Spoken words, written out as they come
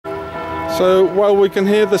So while we can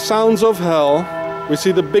hear the sounds of hell, we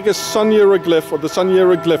see the biggest sun hieroglyph, or the sun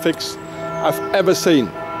hieroglyphics I've ever seen.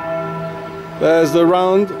 There's the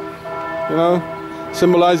round, you know,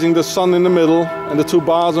 symbolizing the sun in the middle and the two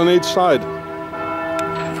bars on each side.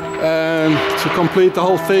 And to complete the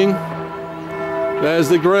whole thing, there's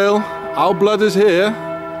the grail. Our blood is here.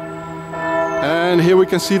 And here we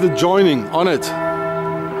can see the joining on it.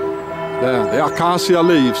 There, the acacia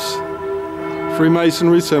leaves.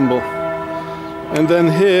 Freemasonry symbol. And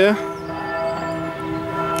then here,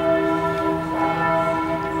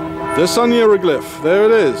 the sun hieroglyph. There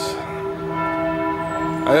it is.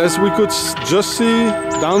 As we could just see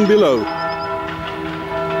down below.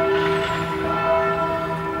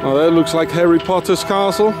 Oh, that looks like Harry Potter's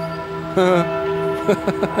castle.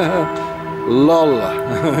 Lol,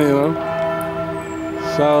 you know.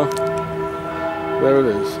 So, there it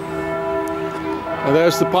is. And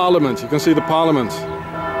there's the parliament. You can see the parliament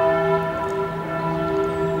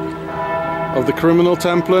of the criminal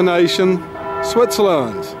Templar nation,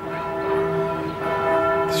 Switzerland.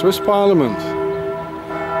 The Swiss parliament.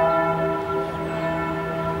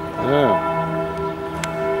 Yeah.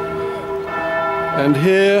 And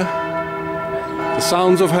here, the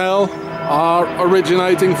sounds of hell are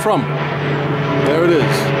originating from. There it is.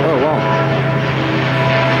 Oh wow.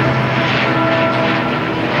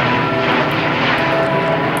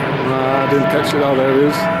 I didn't catch it. Oh, there it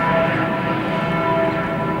is.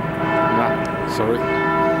 Nah, sorry.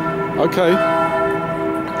 Okay.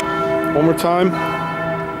 One more time.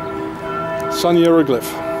 Sun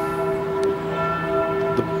hieroglyph.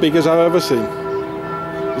 The biggest I've ever seen.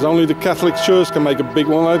 Because only the Catholic Church can make a big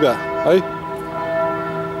one like that, hey?